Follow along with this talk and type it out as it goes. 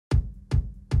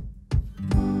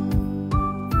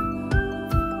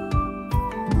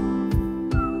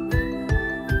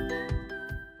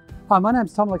Hi, my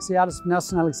name's Tom Alexiadis from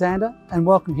Nelson Alexander, and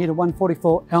welcome here to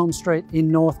 144 Elm Street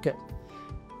in Northcote.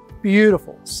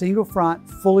 Beautiful, single front,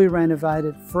 fully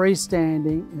renovated,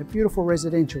 freestanding, in a beautiful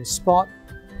residential spot,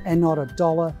 and not a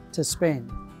dollar to spend.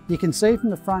 You can see from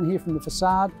the front here, from the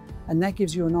facade, and that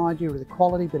gives you an idea of the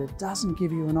quality, but it doesn't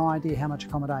give you an idea how much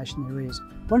accommodation there is.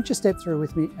 Why don't you step through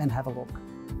with me and have a look?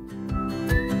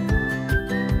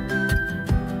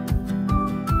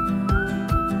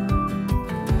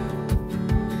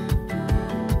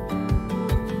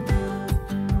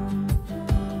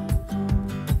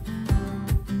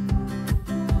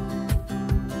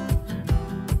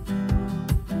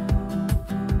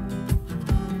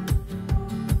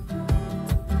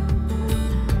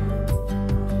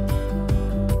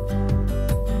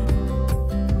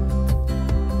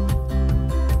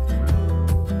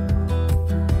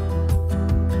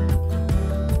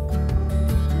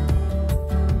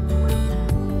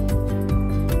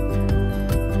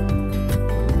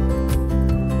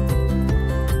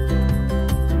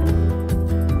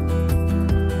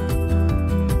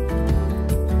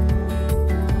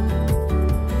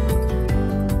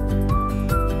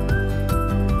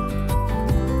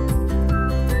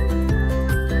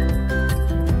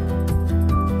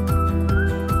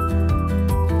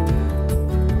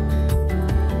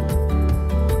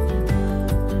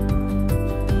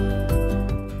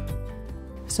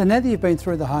 So now that you've been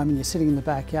through the home and you're sitting in the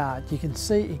backyard, you can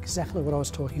see exactly what I was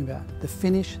talking about. The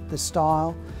finish, the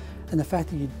style, and the fact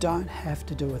that you don't have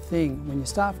to do a thing. When you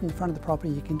start from the front of the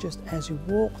property, you can just, as you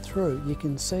walk through, you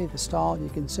can see the style, you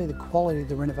can see the quality of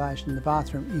the renovation. The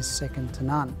bathroom is second to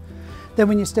none. Then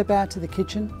when you step out to the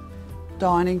kitchen,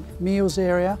 dining, meals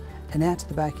area, and out to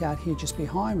the backyard here just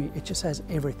behind me, it just has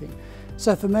everything.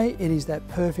 So for me, it is that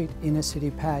perfect inner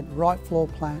city pad, right floor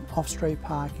plan, off-street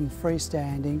parking,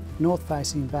 freestanding,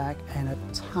 north-facing back, and a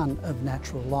ton of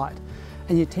natural light.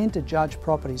 And you tend to judge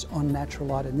properties on natural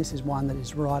light, and this is one that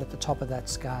is right at the top of that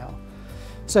scale.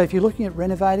 So if you're looking at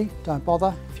renovating, don't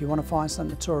bother. If you want to find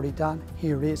something that's already done,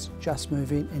 here it is. Just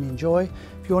move in and enjoy.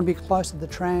 If you want to be close to the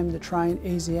tram, the train,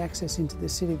 easy access into the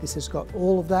city, this has got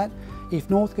all of that. If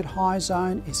Northcote High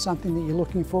Zone is something that you're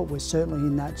looking for, we're certainly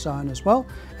in that zone as well.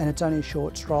 And it's only a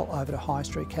short stroll over to high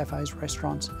street cafes,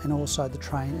 restaurants, and also the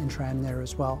train and tram there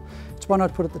as well. It's one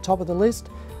I'd put at the top of the list.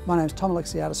 My name's Tom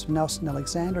Alexiadis from Nelson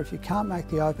Alexander. If you can't make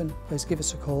the open, please give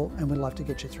us a call and we'd love to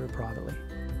get you through privately.